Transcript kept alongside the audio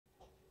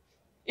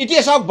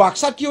এতিয়া চাওক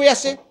বাক্সাত কি হৈ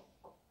আছে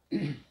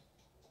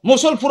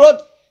মুছলপুৰত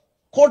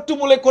কোৰ্টটো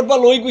বোলে ক'ৰবা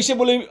লৈ গৈছে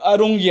বোলে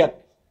ৰংগিয়াত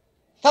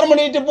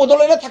তাৰমানে এতিয়া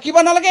বদলৈনে থাকিব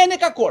নালাগে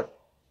এনেকা কোৰ্ট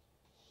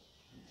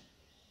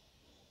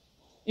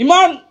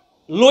ইমান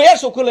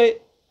লয়াৰসকলে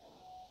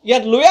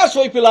ইয়াত লয়াৰ্ছ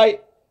হৈ পেলাই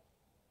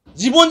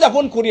জীৱন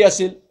যাপন কৰি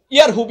আছিল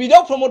ইয়াৰ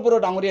সুবিধাও প্ৰমোদ বড়ো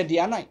ডাঙৰীয়া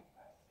দিয়া নাই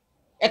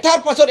এটাৰ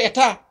পাছত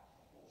এটা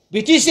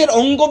বিটিচিৰ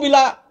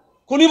অংগবিলাক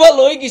কোনোবা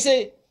লৈ গৈছে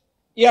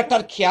ইয়াৰ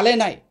তাৰ খিয়ালে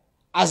নাই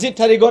আজিৰ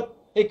তাৰিখত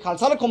এই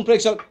কালচাৰেল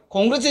কমপ্লেক্সত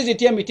কংগ্ৰেছে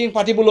যেতিয়া মিটিং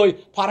পাতিবলৈ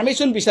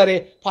পাৰ্মিশ্যন বিচাৰে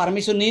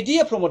পাৰ্মিশ্যন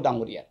নিদিয়ে প্ৰমোদ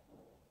ডাঙৰীয়াৰ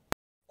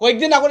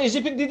কয়েকদিন আগত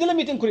এজিপিক দি দিলে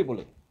মিটিং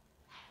কৰিবলৈ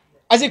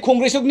আজি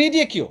কংগ্ৰেছক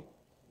নিদিয়ে কিয়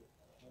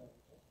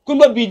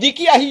কোনোবা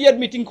বিডিকি আহি ইয়াত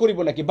মিটিং কৰিব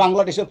নেকি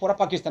বাংলাদেশৰ পৰা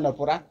পাকিস্তানৰ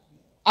পৰা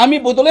আমি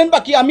বদলেন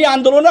বাকি আমি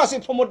আন্দোলনো আছে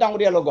প্ৰমোদ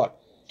ডাঙৰীয়াৰ লগত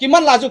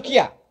কিমান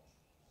লাজকীয়া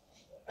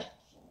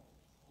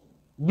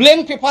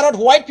ব্লেংক পেপাৰত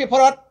হোৱাইট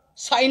পেপাৰত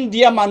সাইন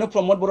দিয়া মানুহ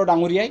প্ৰমোদ বড়ো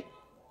ডাঙৰীয়াই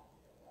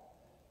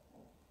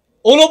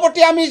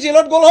অলপতে আমি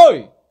জেলত গ'ল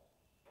হয়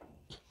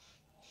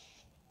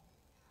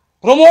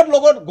প্ৰমোদ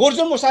লগত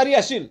গৰ্জন মোছাৰী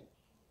আছিল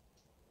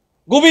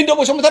গোবিন্দ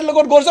বসুমতাৰীৰ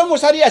লগত গৰ্জন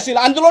মোছাৰী আছিল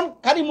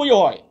আন্দোলনকাৰী মই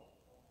হয়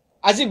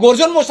আজি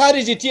গৰ্জন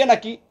মোছাৰী যেতিয়া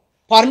নাকি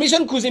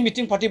পাৰ্মিশ্যন খুজে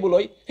মিটিং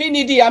পাতিবলৈ সেই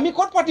নিদিয়ে আমি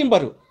ক'ত পাতিম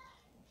বাৰু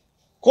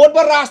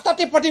ক'তবা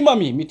ৰাস্তাতে পাতিম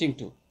আমি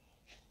মিটিংটো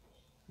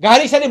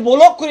গাড়ী চাৰি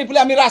ব্লক কৰি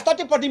পেলাই আমি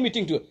ৰাস্তাতে পাতিম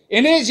মিটিংটো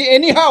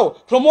এনিহাও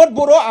প্ৰমোদ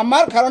বড়ো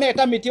আমাৰ কাৰণে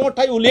এটা মিটিঙৰ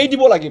ঠাই উলিয়াই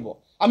দিব লাগিব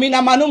আমি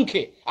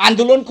নামানুমখে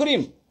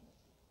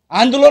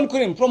আন্দোলন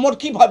কৰিম প্ৰমোদ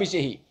কি ভাবিছে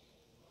সি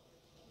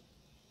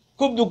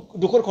খুব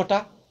দুখৰ কথা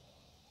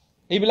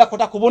এইবিলাক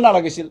কথা ক'ব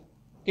নালাগিছিল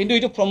কিন্তু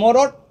এইটো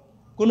প্ৰমোদৰ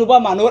কোনোবা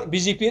মানুহৰ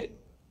বিজেপিৰ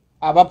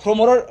বা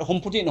প্ৰমোদৰ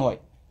সম্পত্তি নহয়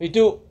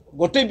এইটো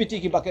গোটেই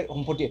বিটিকিবাকেৰ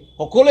সম্পত্তি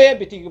সকলোৱে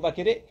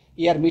বিটিকিবাকেৰে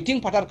ইয়াৰ মিটিং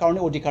পাতাৰ কাৰণে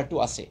অধিকাৰটো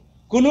আছে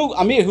কোনো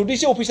আমি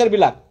সুধিছে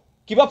অফিচাৰবিলাক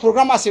কিবা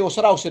প্ৰগ্ৰাম আছে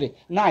ওচৰা ওচৰি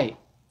নাই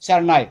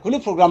ছাৰ নাই কোনো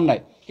প্ৰগ্ৰাম নাই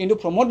কিন্তু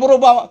প্ৰমোদ বড়ো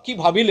বা কি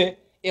ভাবিলে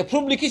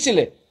এপ্ৰুভ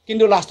লিখিছিলে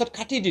কিন্তু লাষ্টত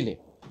কাটি দিলে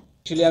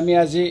একচুৱেলি আমি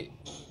আজি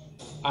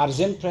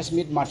আৰ্জেণ্ট প্ৰেছ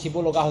মিট মাতিব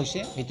লগা হৈছে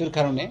সেইটোৰ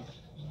কাৰণে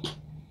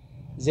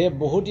যে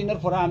বহুত দিনৰ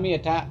পৰা আমি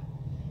এটা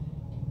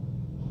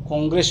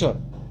কংগ্ৰেছৰ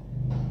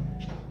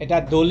এটা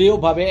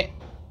দলীয়ভাৱে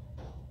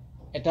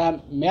এটা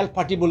মেল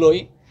পাতিবলৈ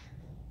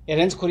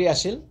এৰেঞ্জ কৰি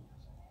আছিল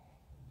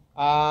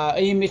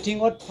এই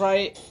মিটিঙত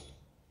প্ৰায়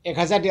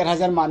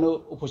 1000-1500 মানুহ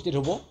উপস্থিত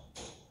হ'ব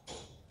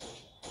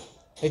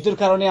সেইটোৰ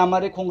কাৰণে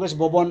আমাৰ এই কংগ্ৰেছ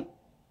ভৱন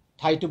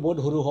ঠাইটো বহুত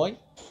সৰু হয়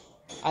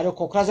আৰু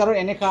কোকৰাঝাৰৰ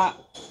এনেকা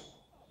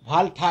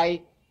ভাল ঠাই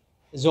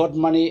য'ত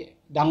মানে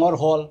ডাঙৰ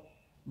হল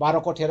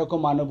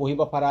 12-13 মানুহ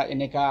বহিব পৰা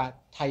এনেকা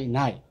ঠাই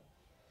নাই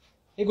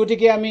এই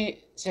গতিকে আমি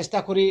চেষ্টা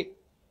কৰি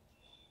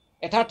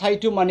এটা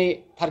ঠাইটো মানে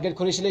টাৰ্গেট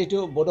কৰিছিলে এইটো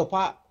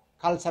বডোফা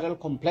কালচাৰেল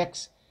কমপ্লেক্স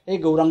এই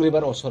গৌৰাং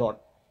ৰিভাৰ ওচৰত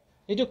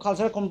এইটো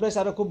কালচাৰেল কমপ্লেক্স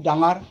আৰু খুব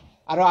ডাঙৰ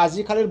আৰু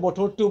আজিকালিৰ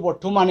বতৰটো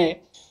বৰ্তমানে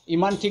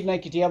ইমান ঠিক নাই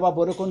কেতিয়াবা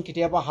বৰষুণ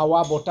কেতিয়াবা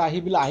হাৱা বতাহ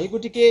আহিবিলাক আহি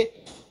গতিকে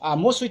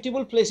most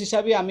suitable প্লেচ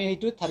হিচাপে আমি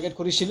এইটো টাৰ্গেট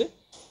কৰিছিলোঁ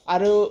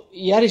আৰু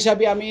ইয়াৰ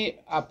হিচাপে আমি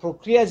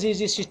প্ৰক্ৰিয়া যি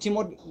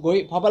চিষ্টেমত গৈ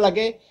পাব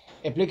লাগে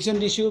এপ্লিকেশ্যন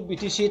দিছোঁ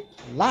বিটিচিত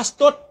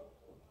লাষ্টত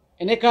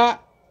এনেকা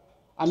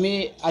আমি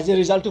আজি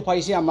ৰিজাল্টটো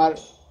পাইছে আমাৰ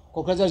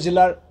কোকৰাঝাৰ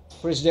জিলাৰ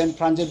প্ৰেচিডেণ্ট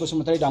প্ৰাঞ্জল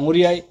বসুমতাৰী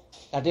ডাঙৰীয়াই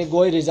তাতে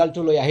গৈ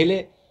ৰিজাল্টটো লৈ আহিলে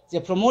যে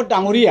প্ৰমোদ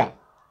ডাঙৰীয়া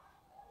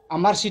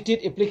আমাৰ চিঠিত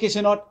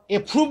এপ্লিকেশ্যনত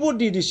এপ্ৰুভো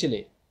দি দিছিলে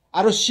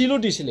আৰু চিলো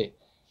দিছিলে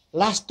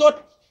লাষ্টত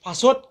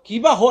পাছত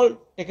কিবা হ'ল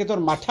তেখেতৰ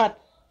মাথাত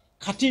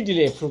কাটি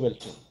দিলে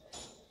এপ্ৰুভেলটো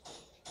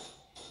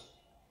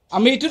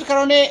আমি এইটোৰ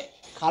কাৰণে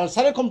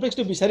কালচাৰেল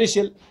কমপ্লেক্সটো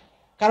বিচাৰিছিল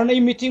কাৰণ এই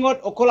মিটিঙত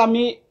অকল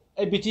আমি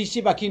বিটিচি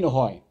বাকী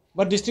নহয়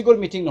বা ডিষ্ট্ৰিক্টৰ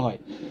মিটিং নহয়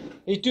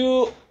এইটো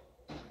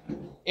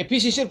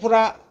এপিচিচিৰ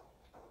পৰা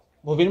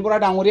ভূপেন বৰা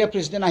ডাঙৰীয়া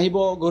প্ৰেচিডেণ্ট আহিব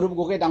গৌৰৱ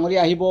গগৈ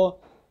ডাঙৰীয়া আহিব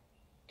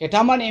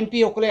কেইটামান এমপি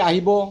সকলে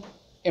আহিব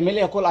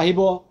এমএলএ সকল আহিব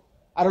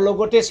আৰু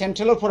লগতে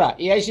চেণ্ট্ৰেলৰ পৰা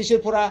AICCৰ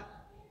পৰা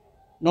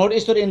নৰ্থ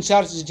ইষ্টৰ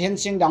ইনচাৰ্জ জিতেন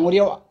সিং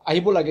ডাঙৰীয়াও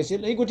আহিব লাগিছিল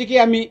এই গতিকে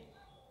আমি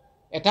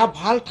এটা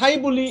ভাল ঠাই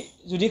বুলি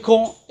যদি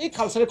কওঁ এই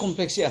কালচাৰেল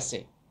কমপ্লেক্সে আছে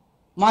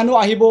মানুহ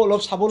আহিব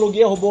অলপ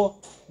চাবলগীয়া হ'ব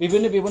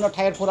বিভিন্ন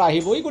ঠাইৰ পৰা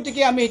আহিব এই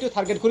গতিকে আমি এইটো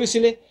টাৰ্গেট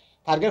কৰিছিলে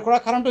টাৰ্গেট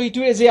কৰাৰ কাৰণটো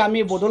এইটোৱে যে আমি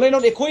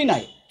বড়োলেণ্ডত একোৱেই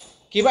নাই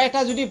কিবা এটা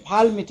যদি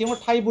ভাল মিটিঙৰ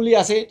ঠাই বুলি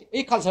আছে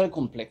এই কালচাৰেল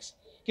কমপ্লেক্স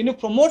কিন্তু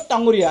প্ৰমোদ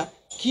ডাঙৰীয়া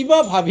কিবা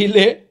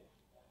ভাবিলে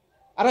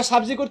আৰু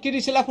সাবজেক্টত কি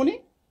দিছিল আপুনি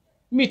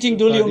মিটিং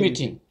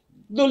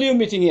দলীয়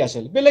মিটিঙে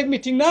আছিল বেলেগ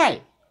মিটিং নাই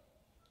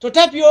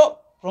তথাপিও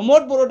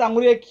প্ৰমোদ বড়ো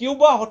ডাঙৰীয়াই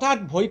কিয়বা হঠাৎ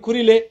ভয়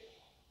কৰিলে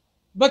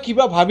বা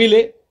কিবা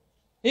ভাবিলে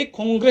এই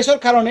কংগ্ৰেছৰ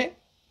কাৰণে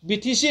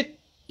বিটিচিত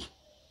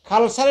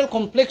কালচাৰেল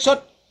কমপ্লেক্সত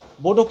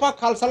বডোফা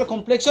কালচাৰেল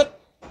কমপ্লেক্সত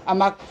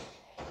আমাক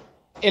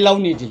এলাউ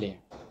নিদিলে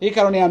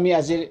সেইকাৰণে আমি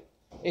আজিৰ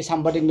এই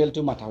সাংবাদিক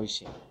মেলটো মাতা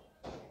হৈছে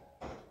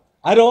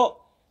আৰু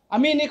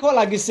আমি এনেকুৱা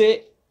লাগিছে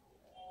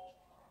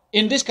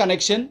in this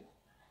connection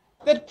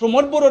that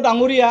Pramod Boro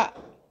Danguria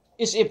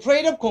is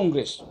afraid of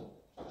Congress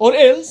or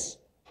else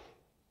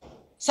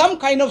some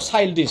kind of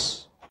childish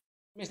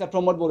Mr.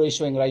 Pramod Boro is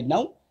showing right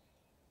now.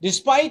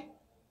 Despite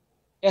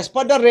as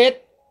per the rate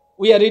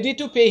we are ready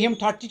to pay him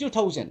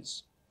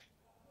 32,000.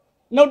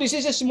 Now this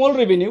is a small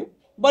revenue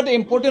but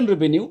important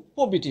revenue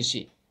for BTC.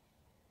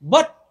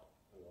 But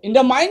In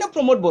the mind of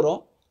Pramod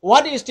Boro,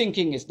 what he is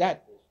thinking is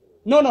that,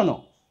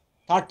 no.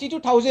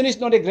 32,000 is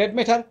not a great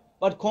matter,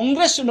 but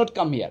Congress should not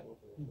come here.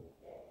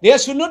 There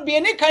should not be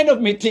any kind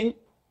of meeting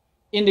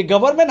in the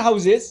government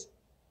houses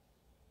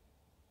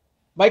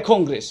by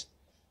Congress,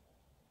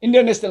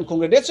 Indian National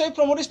Congress. That's why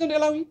Pramod is not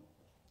allowing.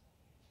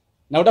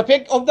 Now the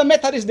fact of the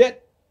matter is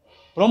that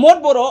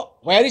Pramod Boro,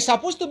 where he's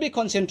supposed to be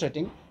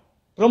concentrating,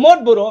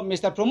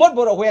 Mr. Pramod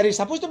Boro, where he's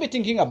supposed to be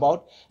thinking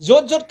about,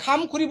 jot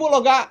kham kuribo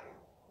loga,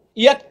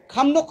 yet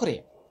kham no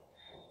kore.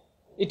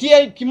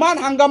 Itia kiman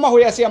hangama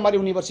hoy ase amar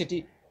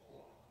university,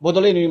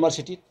 Bodoland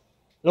University.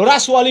 Lora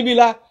swali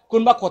bila,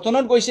 kunba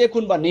kotonot goise,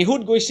 kunba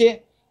nehut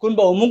goise,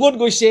 kunba omugot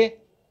goise,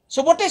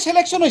 sobote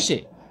selection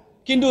hoise.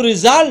 Kindu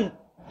result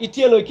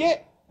itia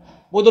loike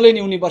Bodoland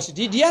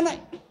University dia nai.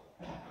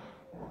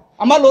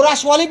 Amar lora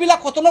swali bila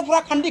kotonot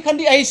pura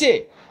khandi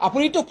ahise.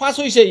 Apuni to pass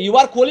hoise, you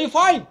are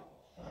qualified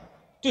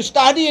to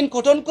study in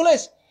Cotton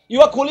College.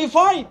 You are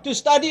qualified to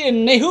study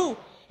in Nehu.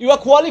 You are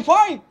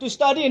qualified to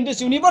study in this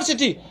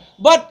university.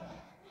 But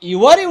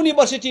your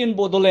university in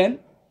Bodoland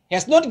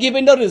has not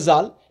given the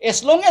result.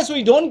 As long as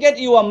we don't get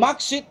your mark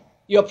sheet,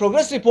 your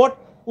progress report,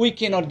 we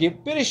cannot give.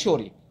 Very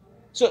sorry.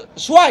 So,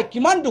 why?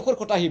 Kiman dukor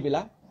kota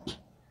hibila.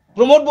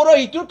 Pramod Boro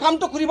hitur kam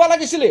to kuriba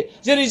lagisile.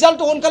 Je result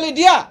to onkali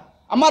dia.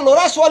 Amar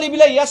lora swali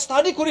bila ya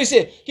study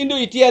korise. Kindu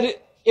itiar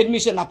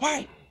admission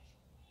napai.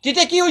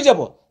 Tite ki hoi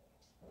jabo?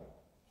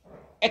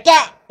 Eta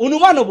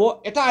অনুমান হবো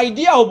এটা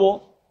idea হবো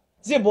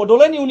যে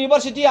Bodoland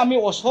university আমি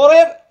ওচৰৰ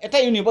এটা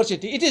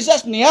university it is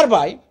just নিয়াৰ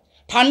বাই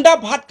ঠান্ডা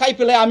ভাত খাই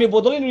পেলাই আমি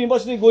বডোলেণ্ড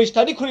ইউনিভাৰ্সিটি গৈ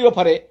স্টাডি কৰিব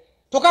পাৰে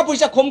টকা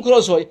পইচা কম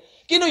খৰচ হয়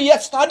কিন্তু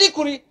ইয়াত স্টাডি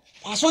কৰি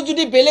পাছত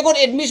যদি বেলেগৰ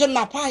এডমিশন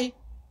নাপায়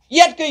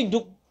ইয়াত কৈ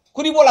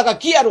কৰিব লাগা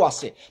কি আৰু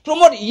আছে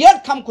প্ৰমোদ ইয়াত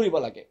কাম কৰিব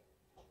লাগে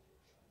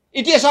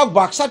এতিয়া সব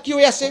বাক্সাত কি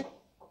হৈ আছে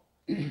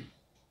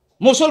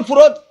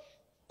মুছলপুৰত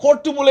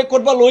কোৰ্টটো বলে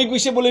কৰবা লৈ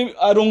গৈছে বলে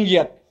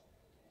ৰংগিয়াত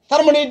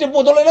তাৰ মানে এটা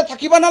বদলেনে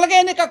থাকিবা না লাগে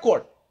এনেকা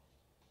কোৰ্ট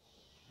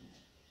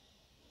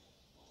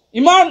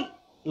ইমান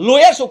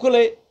লয়াৰ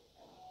সকলে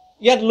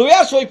ইয়াত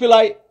লয়াৰ সই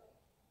পেলাই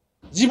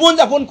জীবন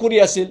যাপন কৰি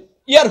আছিল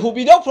ইয়াৰ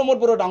সুবিধাও প্ৰমোদ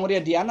বড়ো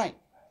ডাঙৰীয়া দিয়া নাই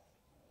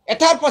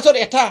এটাৰ পাছত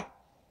এটা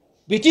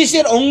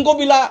বিটিসিৰ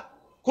অংগবিলা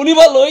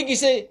কোনিবা লৈ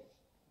গিছে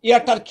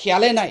ইয়াৰ তাৰ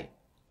খিয়ালে নাই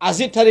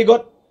আজিৰ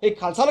তাৰিখত এই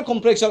কালচাৰেল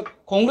কমপ্লেক্সত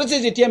কংগ্ৰেছে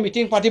যেতিয়া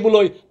মিটিং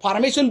পাতিবলৈ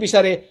পাৰমিশন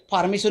বিচাৰে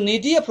পাৰমিশন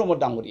নিদিয়ে প্ৰমোদ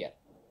ডাঙৰীয়া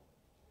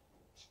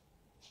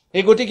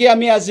এই গতিকে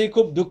আমি আজি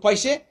খুব দুখ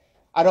পাইছে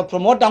আৰু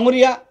প্ৰমোদ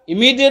ডাঙৰীয়া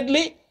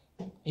immediately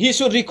he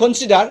should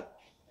reconsider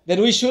that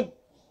we should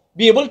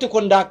be able to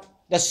conduct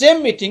the same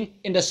meeting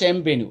in the same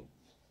venue.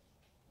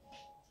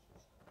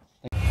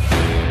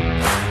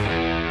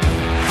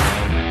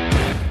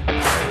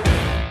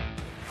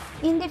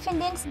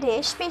 Independence Day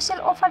special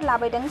offer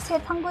लाबोदों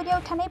सेरफांगुरियाव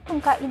थानाय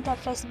फुंखा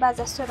इन्टारप्राइज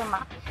बाजार शोरूमा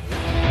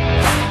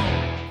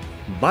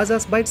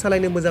बाजाज बाइक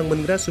सालायनो मोजां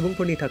मोनग्रा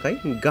सुबुंफोरनि थाखाय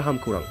गाहाम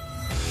खौरां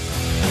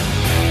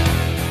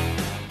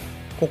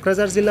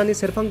कक्राझार जिल्लानि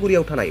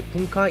सेरफांगुरियाव थानाय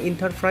फुंखा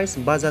इन्टारप्राइज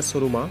बाजाज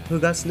शोरूमा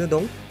होगासिनो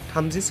दं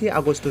 31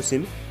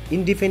 आगस्तसिम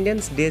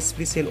independence day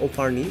special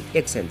अफारनि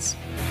exchange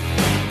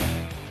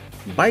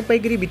bike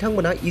बायगिरि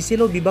बिथांमोना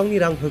इसेल' बिबांनि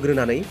रां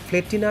होग्रोनानै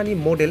प्लेटिनानि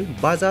मडेल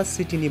बाजाज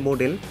सिटीनि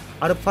मडेल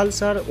आरो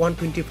पालसार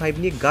 125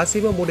 नि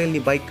गासैबो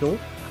मडेलनि बाइकखौ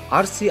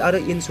आरसि आरो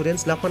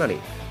इन्सुरेन्स लाफानानै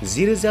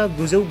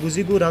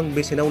 10,999 रां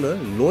बेसेनावनो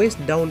लवेस्ट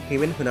डाउन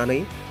पेमेन्ट होनानै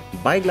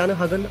बाइक लानो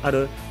हागोन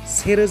आरो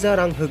 1,000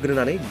 रां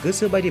होग्रोनानै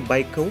गोसो बायदि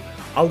बाइकखौ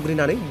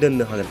आवग्रिनानै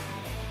दोननो हागोन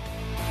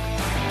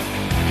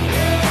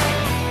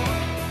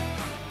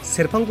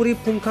सेरफांगुरि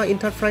फुंखा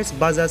इन्टारप्राइज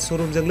बाजाज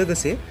शोरूमजों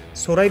लोगोसे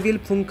सराइबिल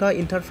फुंखा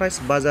इन्टारप्राइज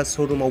बाजाज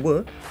शोरूमावबो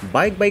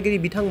बाइक बायगिरि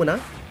बिथांमोना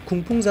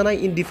खुंफुंजानाय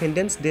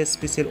इन्डिपेन्डेन्स डे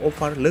स्पेशल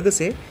अफार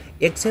लोगोसे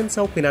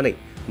एक्सचेन्जआव फैनानै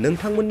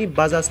नोंथांमोननि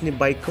बाजाजनि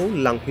बाइकखौ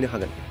लांफैनो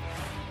हागोन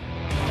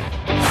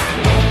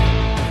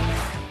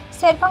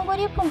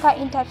सेरफांगुरि फुंखा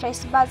इन्टारप्राइज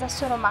बाजाज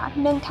शोरूमा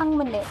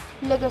नोंथांमोननो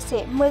लोगोसे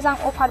मोजां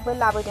अफारबो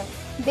लाबोदों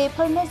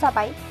बेफोरनो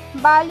जाबाय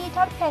 5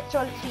 लिटार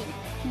पेट्रल फ्री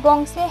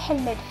गंसे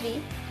हेलमेट फ्री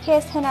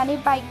केस होनानै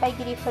बाइक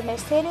बायगिरिफोरनो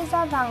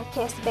 1,000 रां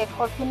केशबेक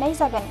हरफिननाय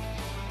जागोन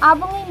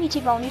आबुङै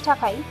मिथिबावनि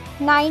थाखाय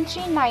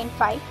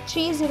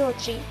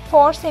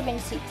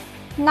 9395303476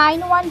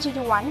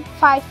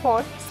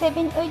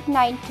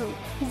 9101547892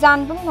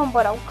 जानबुं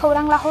नम्बराव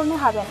खौरां लाहरनो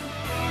हागोन